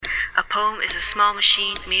A poem is a small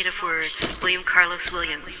machine made of words. William Carlos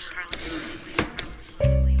Williams.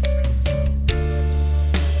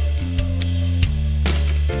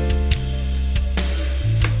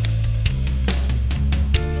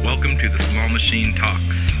 Welcome to the Small Machine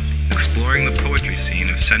Talks, exploring the poetry scene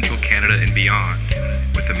of Central Canada and beyond,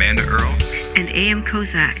 with Amanda Earle and A.M.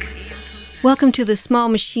 Kozak. Welcome to the Small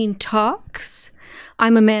Machine Talks.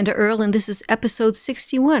 I'm Amanda Earle, and this is episode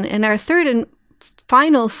 61, and our third and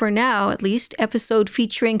final, for now at least, episode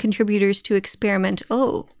featuring contributors to Experiment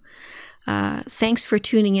O. Thanks for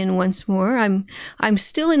tuning in once more. I'm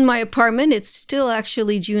still in my apartment. It's still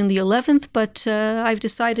actually June the 11th, but I've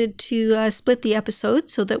decided to split the episode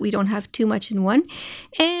so that we don't have too much in one,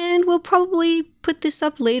 and we'll probably put this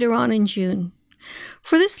up later on in June.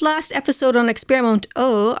 For this last episode on Experiment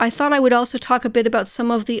O, I thought I would also talk a bit about some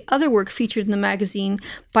of the other work featured in the magazine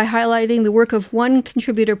by highlighting the work of one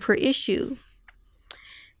contributor per issue.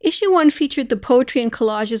 Issue 1 featured the poetry and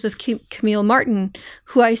collages of Camille Martin,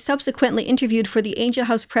 who I subsequently interviewed for the Angel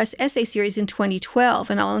House Press essay series in 2012,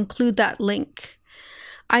 and I'll include that link.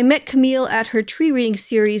 I met Camille at her tree reading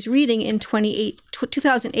series reading in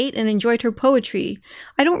 2008 and enjoyed her poetry.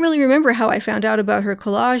 I don't really remember how I found out about her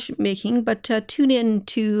collage making, but tune in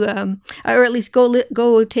to, or at least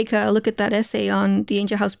go take a look at that essay on the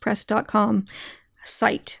angelhousepress.com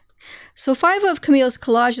site. So 5 of Camille's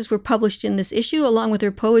collages were published in this issue, along with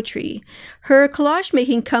her poetry. Her collage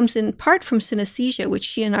making comes in part from synesthesia, which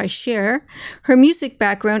she and I share, her music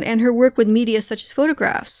background, and her work with media such as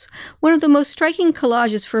photographs. One of the most striking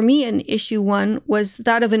collages for me in issue 1 was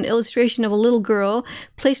that of an illustration of a little girl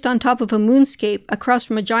placed on top of a moonscape across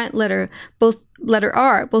from a giant letter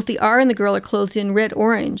R. Both the R and the girl are clothed in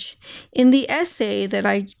red-orange. In the essay that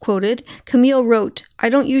I quoted, Camille wrote, "I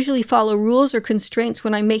don't usually follow rules or constraints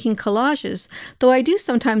when I'm making collages, though I do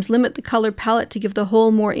sometimes limit the color palette to give the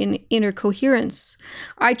whole more inner coherence.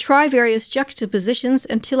 I try various juxtapositions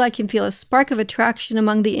until I can feel a spark of attraction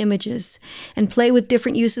among the images, and play with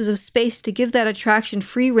different uses of space to give that attraction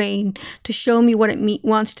free rein to show me what it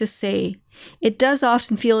wants to say. It does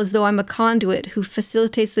often feel as though I'm a conduit who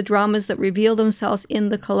facilitates the dramas that reveal themselves in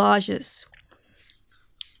the collages."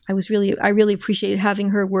 I really appreciated having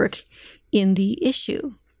her work in the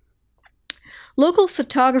issue. Local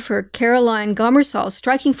photographer Caroline Gomersal's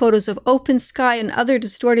striking photos of open sky and other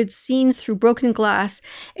distorted scenes through broken glass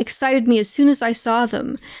excited me as soon as I saw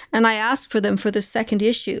them, and I asked for them for the second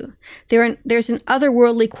issue. There's an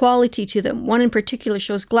otherworldly quality to them. One in particular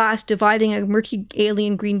shows glass dividing a murky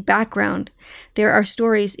alien green background. There are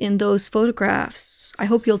stories in those photographs. I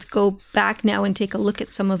hope you'll go back now and take a look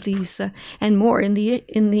at some of these and more in the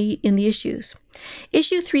issues.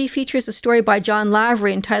 Issue 3 features a story by John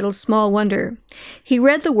Lavery entitled Small Wonder. He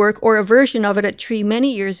read the work, or a version of it, at Tree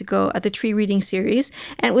many years ago at the Tree Reading Series,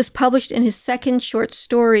 and it was published in his second short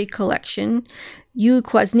story collection, You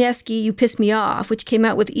Kwasniewski, You Piss Me Off, which came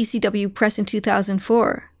out with ECW Press in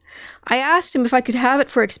 2004. I asked him if I could have it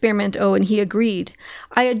for Experiment O, and he agreed.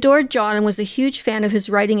 I adored John and was a huge fan of his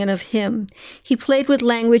writing and of him. He played with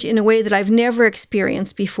language in a way that I've never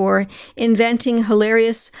experienced before, inventing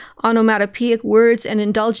hilarious onomatopoeic words and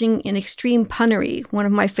indulging in extreme punnery, one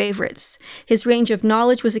of my favorites. His range of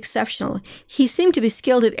knowledge was exceptional. He seemed to be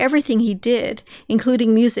skilled at everything he did,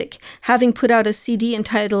 including music, having put out a CD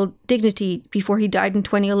entitled Dignity before he died in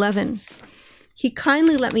 2011. He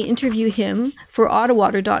kindly let me interview him for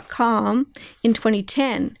Ottawater.com in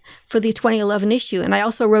 2010 for the 2011 issue, and I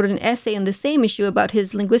also wrote an essay in the same issue about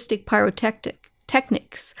his linguistic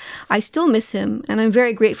pyrotechnics. I still miss him, and I'm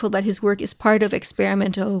very grateful that his work is part of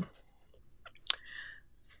Experiment O.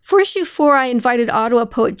 For issue 4, I invited Ottawa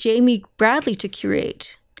poet Jamie Bradley to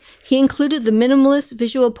curate. He included the minimalist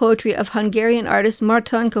visual poetry of Hungarian artist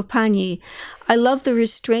Marton Kopányi. I love the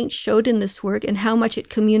restraint showed in this work and how much it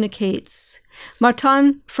communicates.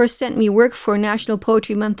 Martin first sent me work for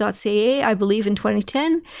nationalpoetrymonth.ca, I believe, in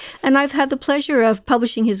 2010, and I've had the pleasure of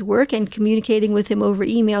publishing his work and communicating with him over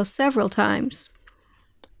email several times.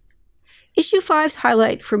 Issue 5's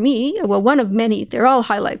highlight for me, well, one of many, they're all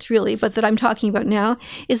highlights really, but that I'm talking about now,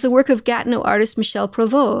 is the work of Gatineau artist Michelle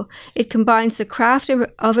Provost. It combines the craft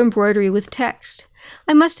of embroidery with text.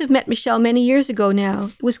 I must have met Michelle many years ago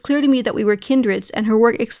now. It was clear to me that we were kindreds, and her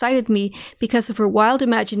work excited me because of her wild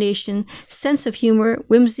imagination, sense of humor,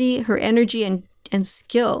 whimsy, her energy, and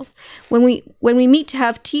skill. When we meet to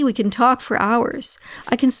have tea, we can talk for hours.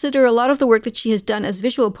 I consider a lot of the work that she has done as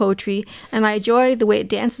visual poetry, and I enjoy the way it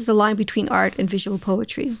dances the line between art and visual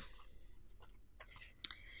poetry.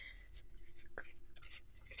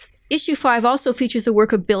 Issue 5 also features the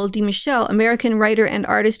work of Bill DeMichel, American writer and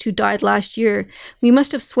artist who died last year. We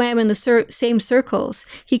must have swam in the same circles.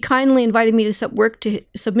 He kindly invited me to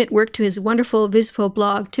submit work to his wonderful visible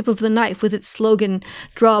blog, Tip of the Knife, with its slogan,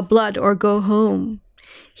 "Draw blood or go home."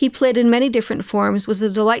 He played in many different forms, was a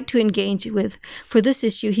delight to engage with. For this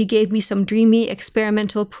issue, he gave me some dreamy,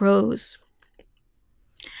 experimental prose.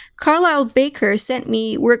 Carlisle Baker sent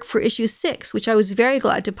me work for issue 6, which I was very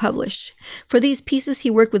glad to publish. For these pieces,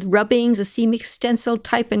 he worked with rubbings, acemic, stencil,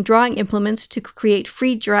 type, and drawing implements to create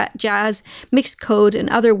free jazz, mixed code, and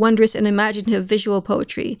other wondrous and imaginative visual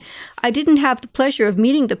poetry. I didn't have the pleasure of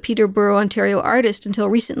meeting the Peterborough, Ontario artist until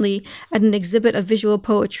recently at an exhibit of visual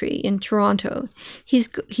poetry in Toronto.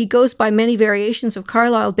 He goes by many variations of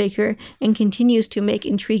Carlisle Baker and continues to make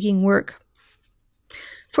intriguing work.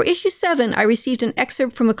 For issue 7, I received an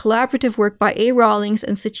excerpt from a collaborative work by A. Rawlings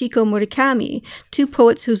and Sachiko Murakami, two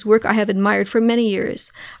poets whose work I have admired for many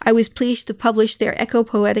years. I was pleased to publish their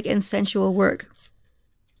eco-poetic and sensual work.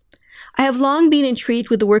 I have long been intrigued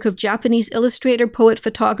with the work of Japanese illustrator, poet,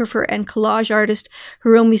 photographer, and collage artist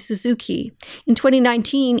Hiromi Suzuki. In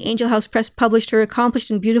 2019, Angel House Press published her accomplished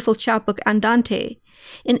and beautiful chapbook Andante.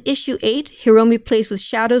 In issue 8, Hiromi plays with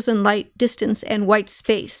shadows and light, distance, and white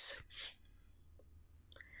space.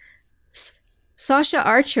 Sasha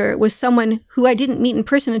Archer was someone who I didn't meet in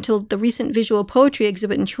person until the recent visual poetry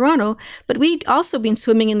exhibit in Toronto, but we'd also been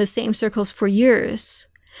swimming in the same circles for years.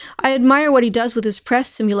 I admire what he does with his press,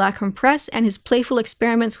 Simulacrum Press, and his playful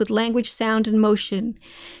experiments with language, sound, and motion.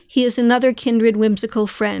 He is another kindred, whimsical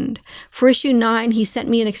friend. For issue 9, he sent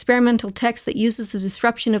me an experimental text that uses the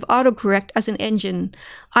disruption of autocorrect as an engine.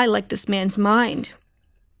 I like this man's mind.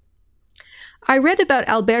 I read about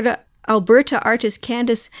Alberta artist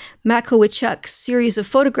Candace Makowiczuk's series of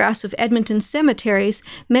photographs of Edmonton cemeteries,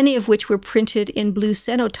 many of which were printed in blue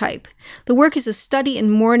cenotype. The work is a study in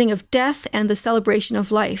mourning of death and the celebration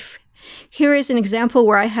of life. Here is an example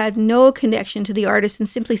where I had no connection to the artist and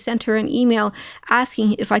simply sent her an email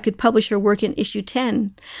asking if I could publish her work in issue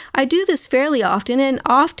 10. I do this fairly often, and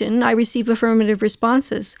often I receive affirmative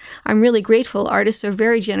responses. I'm really grateful. Artists are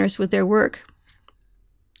very generous with their work.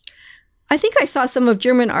 I think I saw some of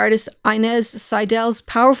German artist Inez Seidel's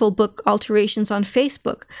powerful book alterations on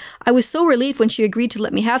Facebook. I was so relieved when she agreed to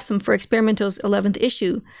let me have some for Experimento's 11th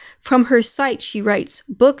issue. From her site, she writes,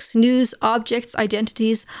 "Books, news, objects,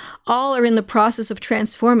 identities, all are in the process of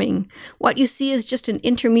transforming. What you see is just an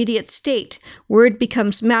intermediate state. Word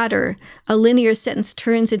becomes matter. A linear sentence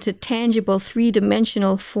turns into tangible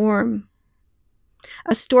three-dimensional form.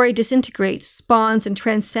 A story disintegrates, spawns, and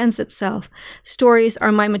transcends itself. Stories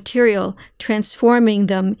are my material. Transforming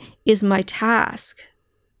them is my task."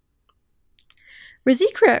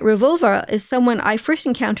 Rizikra Revolva is someone I first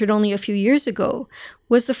encountered only a few years ago.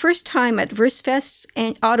 Was the first time at VerseFest's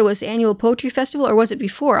and Ottawa's annual poetry festival, or was it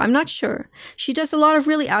before? I'm not sure. She does a lot of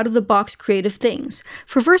really out-of-the-box creative things.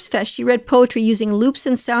 For VerseFest, she read poetry using loops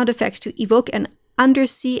and sound effects to evoke an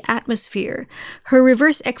undersea atmosphere. Her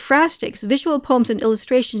reverse ekphrastics, visual poems, and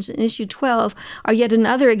illustrations in issue 12 are yet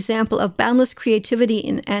another example of boundless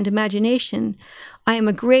creativity and imagination. I am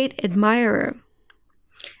a great admirer.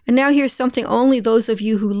 And now here's something only those of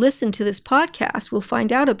you who listen to this podcast will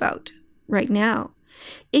find out about right now.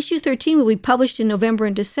 Issue 13 will be published in November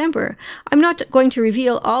and December. I'm not going to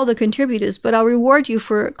reveal all the contributors, but I'll reward you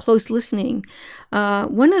for close listening.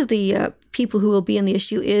 One of the people who will be in the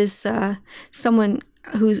issue is someone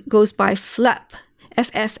who goes by Flepp,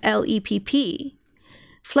 F-F-L-E-P-P.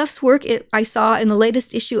 Fleff's work I saw in the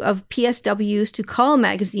latest issue of PSW's To Call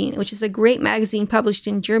magazine, which is a great magazine published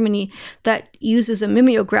in Germany that uses a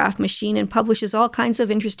mimeograph machine and publishes all kinds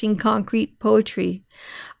of interesting concrete poetry.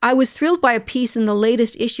 I was thrilled by a piece in the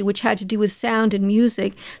latest issue which had to do with sound and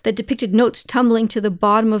music that depicted notes tumbling to the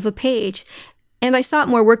bottom of a page, and I sought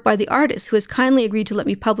more work by the artist, who has kindly agreed to let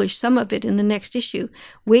me publish some of it in the next issue.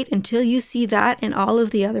 Wait until you see that and all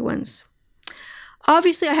of the other ones.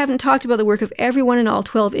 Obviously, I haven't talked about the work of everyone in all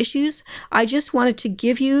 12 issues. I just wanted to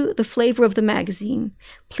give you the flavor of the magazine.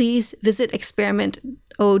 Please visit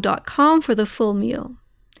experimento.com for the full meal.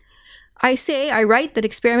 I write that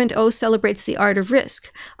Experiment O celebrates the art of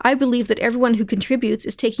risk. I believe that everyone who contributes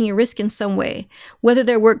is taking a risk in some way, whether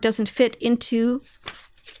their work doesn't fit into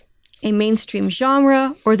a mainstream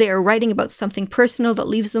genre, or they are writing about something personal that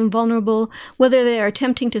leaves them vulnerable, whether they are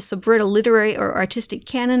attempting to subvert a literary or artistic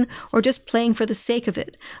canon, or just playing for the sake of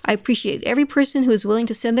it. I appreciate every person who is willing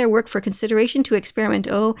to send their work for consideration to Experiment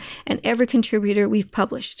O and every contributor we've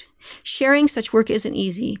published. Sharing such work isn't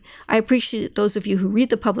easy. I appreciate those of you who read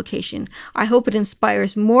the publication. I hope it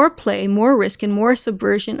inspires more play, more risk, and more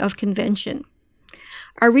subversion of convention.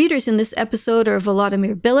 Our readers in this episode are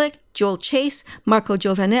Volodymyr Bilyk, Joel Chace, Marco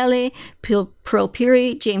Giovanele, Pearl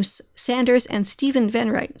Pirie, James Sanders, and Steve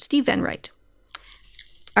Venright.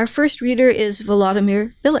 Our first reader is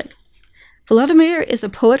Volodymyr Bilyk. Volodymyr is a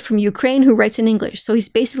poet from Ukraine who writes in English, so he's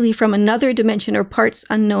basically from another dimension or parts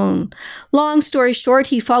unknown. Long story short,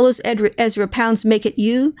 he follows Ezra Pound's Make It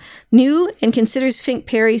You new and considers Fink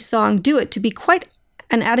Perry's song Do It to be quite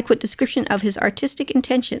an adequate description of his artistic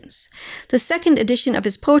intentions. The second edition of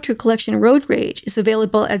his poetry collection, Road Rage, is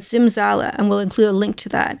available at Zimzala, and we'll include a link to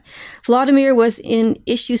that. Volodymyr was in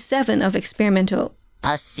issue 7 of Experimento.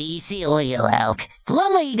 Assisi oil elk.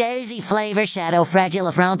 Lovely daisy flavor shadow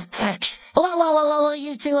fragile front.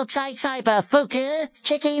 You two type of fuku.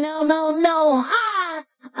 Chicky no.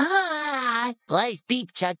 Ha. Blaze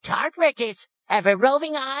beep chug tart rickets. Ever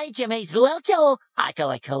roving eye Jimmy's welko. I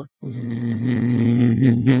go.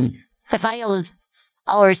 If I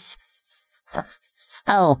ours.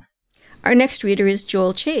 Oh. Our next reader is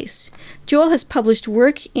Joel Chace. Joel has published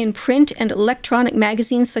work in print and electronic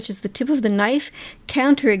magazines such as The Tip of the Knife,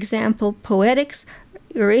 Counterexample Poetics,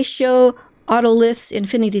 Horatio, Autoliths,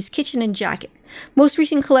 Infinity's Kitchen, and Jacket. Most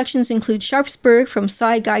recent collections include Sharpsburg from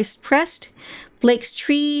Zeitgeist Press, Blake's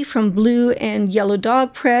Tree from Blue and Yellow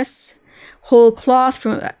Dog Press, Whole Cloth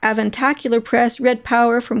from Avantacular Press, Red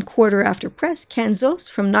Power from Quarter After Press, Kanzos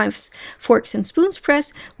from Knives, Forks, and Spoons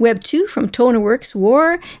Press, Web 2 from Tonerworks,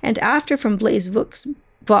 War and After from Blaze Vox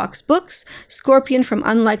Books, Scorpion from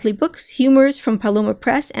Unlikely Books, Humors from Paloma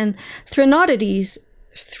Press, and Threnodies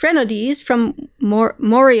from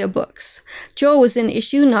Moria Books. Joel was in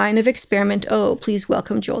issue 9 of Experiment O. Please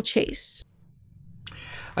welcome Joel Chace.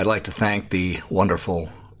 I'd like to thank the wonderful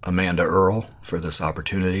Amanda Earle for this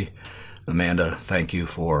opportunity. Amanda, thank you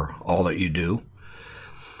for all that you do.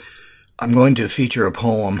 I'm going to feature a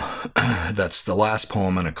poem that's the last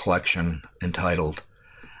poem in a collection entitled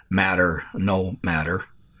Matter, No Matter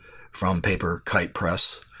from Paper Kite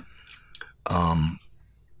Press.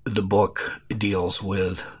 The book deals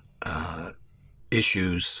with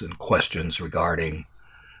issues and questions regarding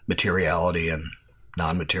materiality and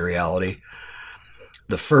non-materiality.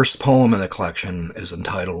 The first poem in the collection is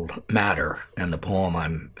entitled Matter, and the poem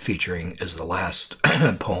I'm featuring is the last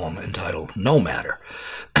poem entitled No Matter.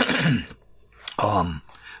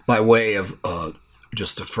 By way of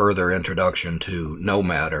just a further introduction to No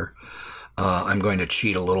Matter, I'm going to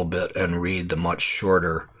cheat a little bit and read the much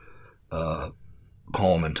shorter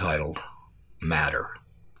poem entitled Matter.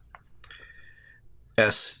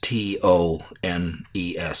 STONES.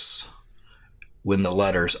 When the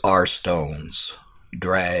letters are stones,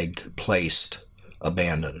 dragged, placed,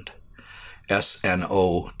 abandoned.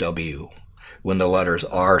 SNOW. When the letters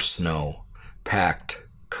are snow, packed,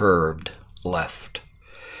 curved, left.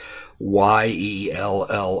 YELLOW.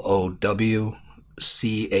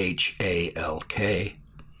 CHALK.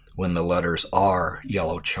 When the letters are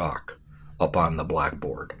yellow chalk up on the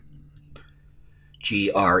blackboard.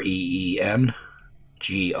 GREEN.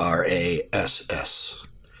 GRASS.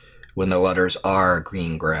 When the letters are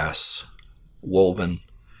green grass, woven,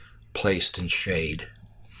 placed in shade.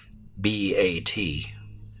 BAT.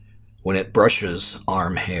 When it brushes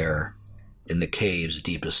arm hair in the cave's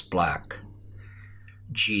deepest black.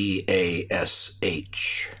 GASH.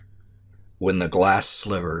 When the glass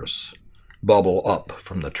slivers bubble up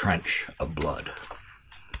from the trench of blood.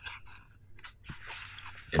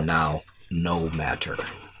 And now, no matter.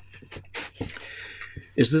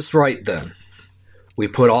 Is this right, then? We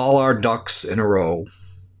put all our ducks in a row,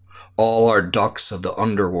 all our ducks of the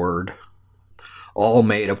underword, all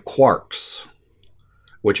made of quarks,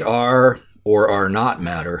 which are or are not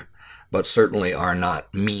matter, but certainly are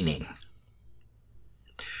not meaning.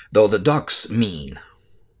 Though the ducks mean.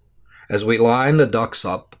 As we line the ducks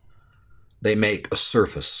up, they make a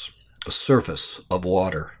surface of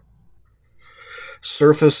water.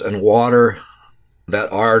 Surface and water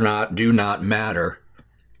that do not matter,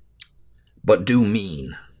 but do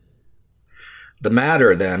mean. The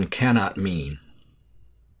matter, then, cannot mean.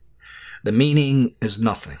 The meaning is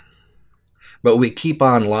nothing, but we keep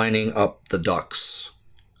on lining up the ducks.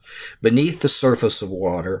 Beneath the surface of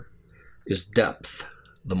water is depth.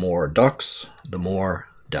 The more ducks, the more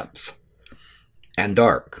depth. And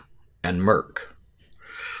dark, and murk,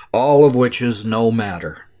 all of which is no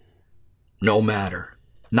matter, not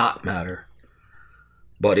matter,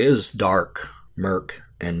 but is dark, murk,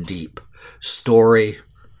 and deep, story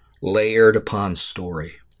layered upon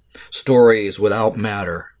story, stories without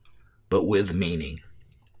matter, but with meaning.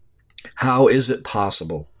 How is it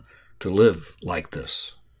possible to live like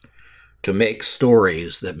this, to make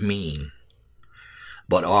stories that mean,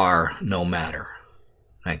 but are no matter?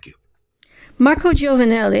 Thank you. Marco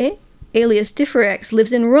Giovanele, alias Differex,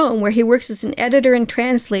 lives in Rome, where he works as an editor and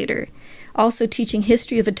translator, also teaching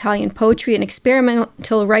history of Italian poetry and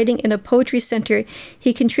experimental writing in a poetry center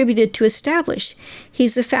he contributed to establish.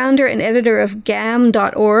 He's the founder and editor of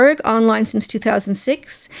gam.org, online since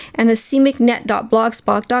 2006, and the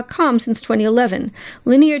semicnet.blogspot.com since 2011.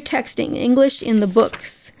 Linear texting, English in the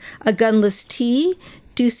books. A Gunless Tea,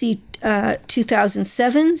 Ducey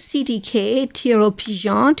 2007, CDK, Tiro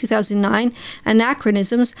Pigeon 2009,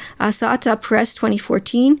 Anachronisms, Asata Press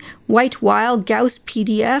 2014, White Wild, Gauss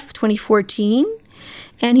PDF 2014,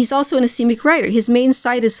 and he's also an Asemic writer. His main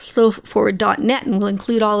site is slowforward.net, and we'll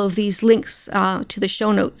include all of these links to the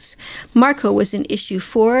show notes. Marco was in issue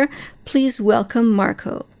 4. Please welcome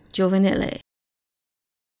Marco Giovanele.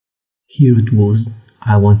 Here it was.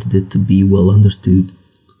 I wanted it to be well understood.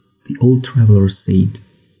 The old traveler said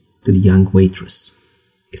to the young waitress,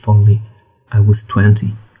 if only I was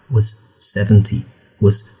 20, was 70,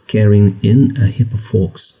 was carrying in a heap of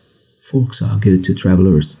forks. Forks are good to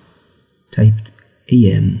travelers. Typed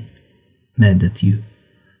AM, mad at you,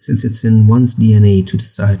 since it's in one's DNA to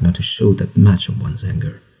decide not to show that much of one's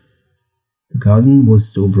anger. The garden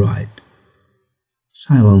was so bright.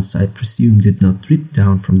 Silence, I presume, did not drip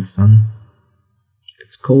down from the sun.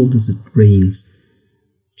 It's cold as it rains.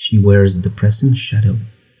 She wears a depressing shadow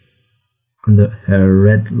under her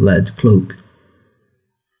red lead cloak.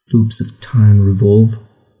 Loops of time revolve.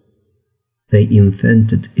 They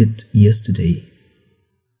invented it yesterday.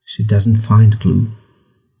 She doesn't find a clue.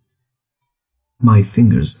 My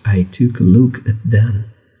fingers, I took a look at them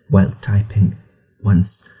while typing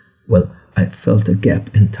once. Well, I felt a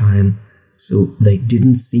gap in time, so they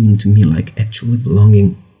didn't seem to me like actually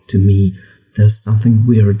belonging to me. There's something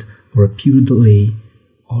weird or a pure delay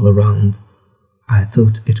all around. I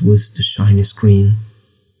thought it was the shiny screen.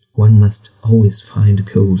 One must always find a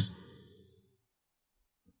cause.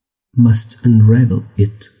 Must unravel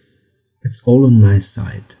it. It's all on my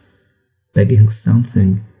side. Begging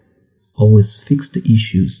something. Always fix the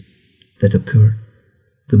issues that occur.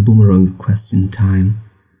 The boomerang question time.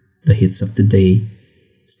 The hits of the day.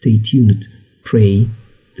 Stay tuned. Pray.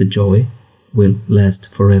 The joy will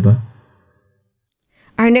last forever.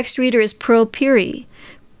 Our next reader is Pearl Pirie.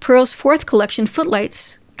 Pearl's fourth collection,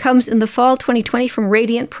 Footlights, comes in the fall 2020 from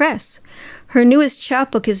Radiant Press. Her newest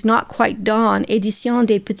chapbook is Not Quite Dawn, Édition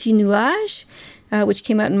des Petits Nuages, which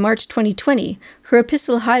came out in March 2020. Her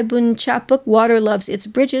epistle Haibun chapbook, Water Loves Its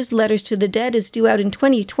Bridges, Letters to the Dead, is due out in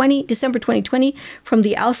December 2020, from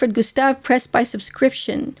the Alfred Gustave Press by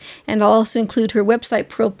subscription. And I'll also include her website,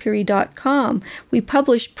 pearlpirie.com. We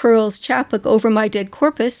published Pearl's chapbook, Over My Dead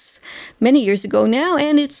Corpus, many years ago now,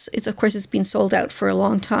 and it's of course it's been sold out for a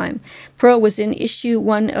long time. Pearl was in issue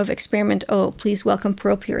 1 of Experiment O. Please welcome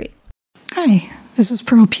Pearl Pirie. Hi, this is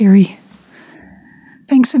Pearl Pirie.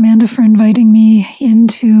 Thanks, Amanda, for inviting me in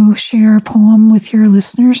to share a poem with your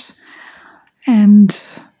listeners. And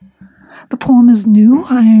the poem is new.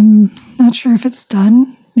 I'm not sure if it's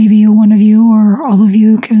done. Maybe one of you or all of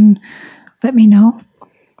you can let me know.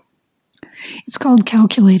 It's called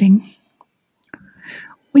Calculating.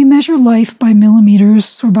 We measure life by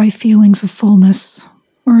millimeters or by feelings of fullness.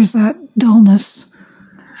 Or is that dullness?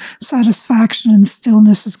 Satisfaction and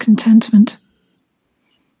stillness is contentment.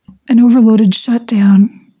 An overloaded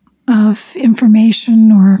shutdown of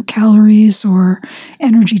information or calories or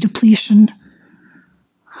energy depletion.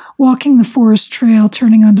 Walking the forest trail,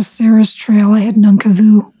 turning onto Sarah's trail, I had nunca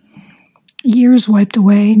vu. Years wiped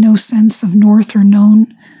away, no sense of north or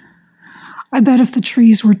known. I bet if the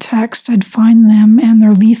trees were text, I'd find them and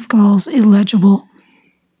their leaf galls illegible.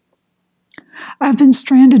 I've been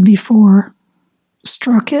stranded before,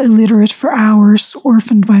 struck illiterate for hours,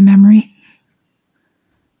 orphaned by memory.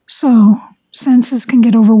 So, senses can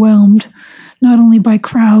get overwhelmed, not only by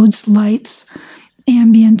crowds, lights,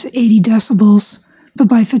 ambient 80 decibels, but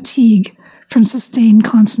by fatigue from sustained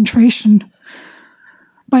concentration,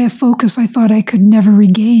 by a focus I thought I could never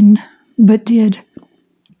regain, but did.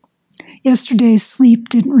 Yesterday's sleep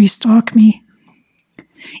didn't restock me.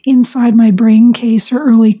 Inside my brain case are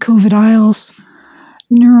early COVID aisles,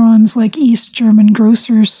 neurons like East German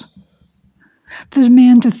grocers. The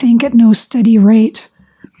demand to think at no steady rate,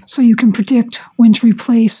 so you can predict when to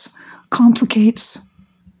replace, complicates.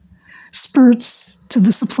 Spurts to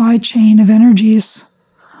the supply chain of energies.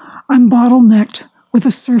 I'm bottlenecked with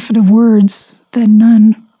a surfeit of words, then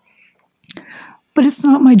none. But it's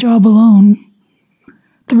not my job alone.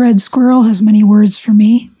 The red squirrel has many words for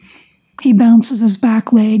me. He bounces his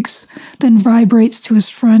back legs, then vibrates to his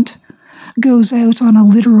front, goes out on a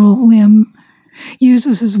literal limb,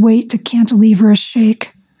 uses his weight to cantilever a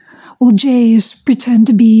shake, while jays pretend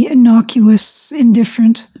to be innocuous,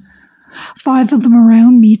 indifferent. 5 of them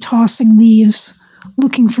around me tossing leaves,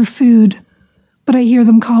 looking for food, but I hear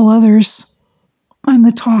them call others. I'm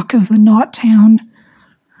the talk of the not town.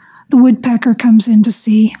 The woodpecker comes in to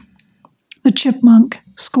see. The chipmunk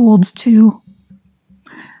scolds too.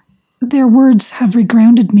 Their words have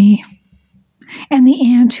regrounded me, and the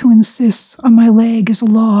ant who insists on my leg as a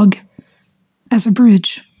log, as a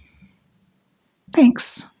bridge.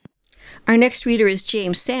 Thanks. Our next reader is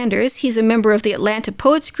James Sanders. He's a member of the Atlanta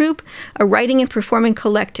Poets Group, a writing and performing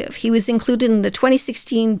collective. He was included in the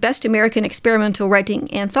 2016 Best American Experimental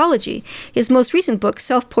Writing Anthology. His most recent book,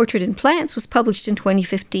 Self-Portrait in Plants, was published in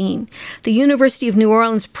 2015. The University of New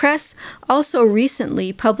Orleans Press also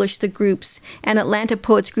recently published the group's and Atlanta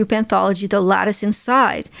Poets Group anthology, The Lattice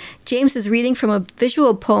Inside. James is reading from a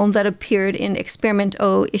visual poem that appeared in Experiment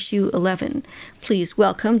O, issue 11. Please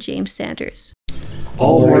welcome James Sanders.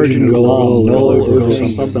 All margin go on, no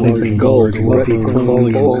overgoing something gold, roughy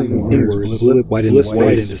falling inwards, wide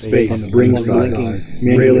into space, ring sides,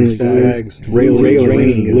 railing sags,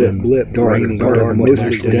 railing lip, dark, most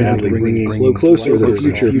extendedly bringing closer the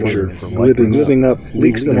future from living up,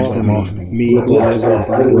 leaks them off, me, lies off,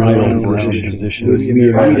 right on position, those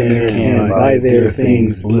me can buy their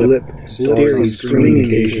things, blip, staring, screening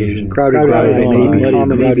occasion, crowded, maybe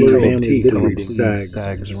common family,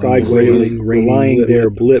 sags, side railing, relying their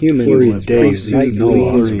blip, flurried days, night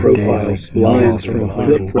gleams, profiles, lines from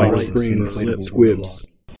flip-flop screen squibs.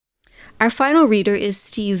 Our final reader is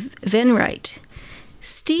Steve Venright.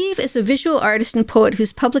 Steve is a visual artist and poet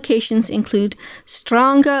whose publications include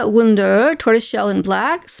Stranga Wunder, Tortoiseshell in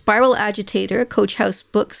Black, Spiral Agitator, Coach House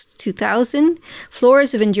Books 2000,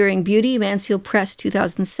 Floors of Enduring Beauty, Mansfield Press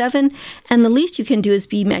 2007, and The Least You Can Do Is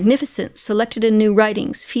Be Magnificent, Selected in New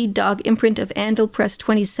Writings, Feed Dog imprint of Anvil Press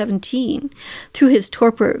 2017. Through his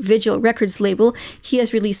Torpor Vigil Records label, he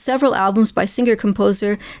has released several albums by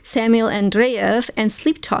singer-composer Samuel Andreev and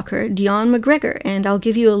Sleep Talker Dion McGregor, and I'll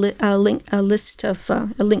give you a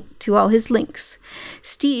link to all his links.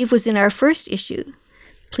 Steve was in our first issue.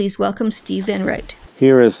 Please welcome Steve Venright.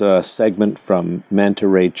 Here is a segment from Manta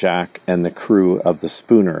Ray Jack and the crew of the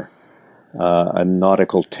Spooner, a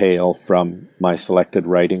nautical tale from my selected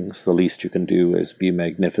writings. The Least You Can Do Is Be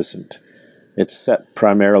Magnificent. It's set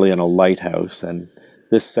primarily in a lighthouse, and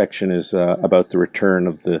this section is about the return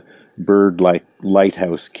of the bird-like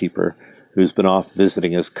lighthouse keeper who's been off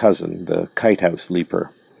visiting his cousin, the kitehouse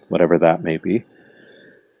leaper, whatever that may be.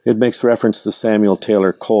 It makes reference to Samuel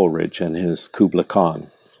Taylor Coleridge and his Kubla Khan.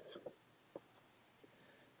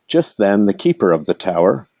 Just then, the keeper of the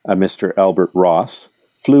tower, a Mr. Albert Ross,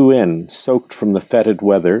 flew in, soaked from the fetid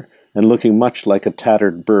weather, and looking much like a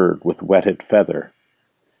tattered bird with wetted feather.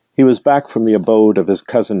 He was back from the abode of his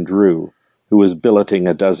cousin Drew, who was billeting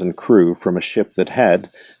a dozen crew from a ship that had,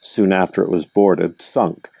 soon after it was boarded,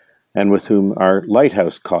 sunk, and with whom our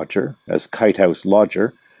lighthouse codger, as kitehouse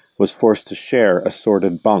lodger, was forced to share a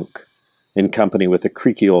sordid bunk, in company with a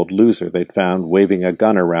creaky old loser they'd found waving a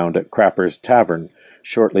gun around at Crapper's Tavern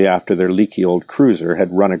shortly after their leaky old cruiser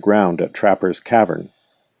had run aground at Trapper's Cavern.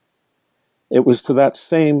 It was to that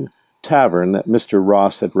same tavern that Mr.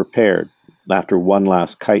 Ross had repaired, after one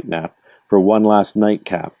last kite nap, for one last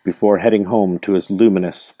nightcap before heading home to his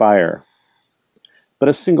luminous spire. But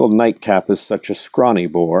a single nightcap is such a scrawny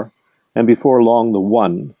bore, and before long the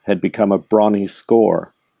one had become a brawny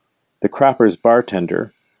score. The Crapper's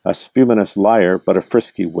bartender, a spuminous liar but a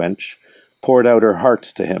frisky wench, poured out her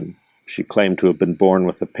hearts to him. She claimed to have been born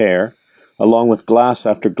with a pair, along with glass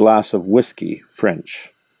after glass of whiskey, French.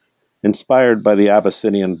 Inspired by the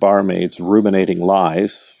Abyssinian barmaid's ruminating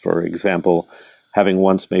lies, for example, having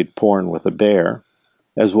once made porn with a bear,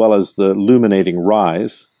 as well as the luminating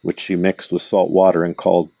rise, which she mixed with salt water and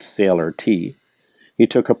called sailor tea, he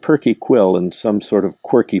took a perky quill and some sort of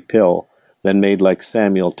quirky pill, then made like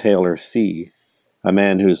Samuel Taylor C., a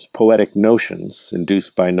man whose poetic notions,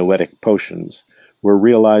 induced by noetic potions, were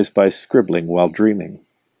realized by scribbling while dreaming.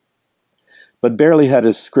 But barely had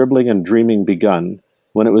his scribbling and dreaming begun,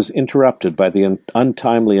 when it was interrupted by the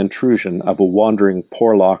untimely intrusion of a wandering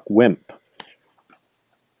Porlock wimp,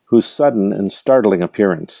 whose sudden and startling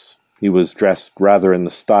appearance, he was dressed rather in the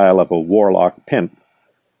style of a warlock pimp,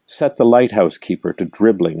 set the lighthouse keeper to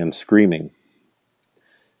dribbling and screaming.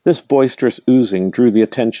 This boisterous oozing drew the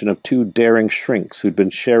attention of 2 daring shrinks who'd been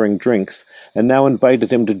sharing drinks and now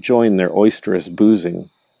invited him to join their oysterous boozing.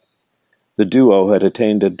 The duo had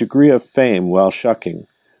attained a degree of fame while shucking,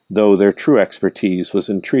 though their true expertise was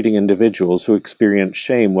in treating individuals who experienced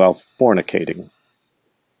shame while fornicating.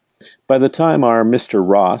 By the time our Mr.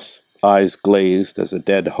 Ross, eyes glazed as a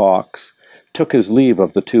dead hawk's, took his leave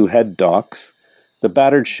of the two head docks. The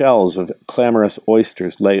battered shells of clamorous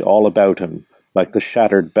oysters lay all about him, like the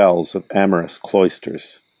shattered bells of amorous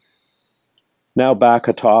cloisters. Now back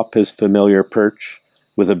atop his familiar perch,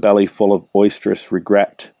 with a belly full of oysterous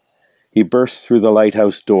regret, he bursts through the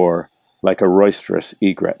lighthouse door like a roisterous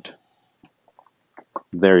egret.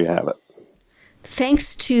 There you have it.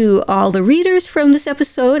 Thanks to all the readers from this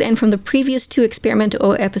episode and from the previous 2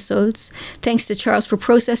 Experimento episodes. Thanks to Charles for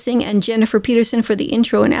processing and Jennifer Peterson for the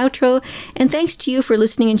intro and outro. And thanks to you for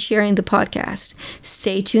listening and sharing the podcast.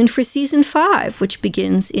 Stay tuned for Season 5, which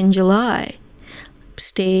begins in July.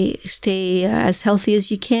 Stay as healthy as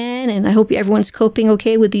you can, and I hope everyone's coping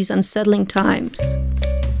okay with these unsettling times.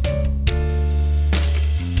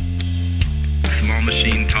 Small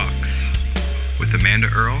Machine Talks with Amanda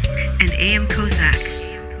Earle and A.M. Kozak.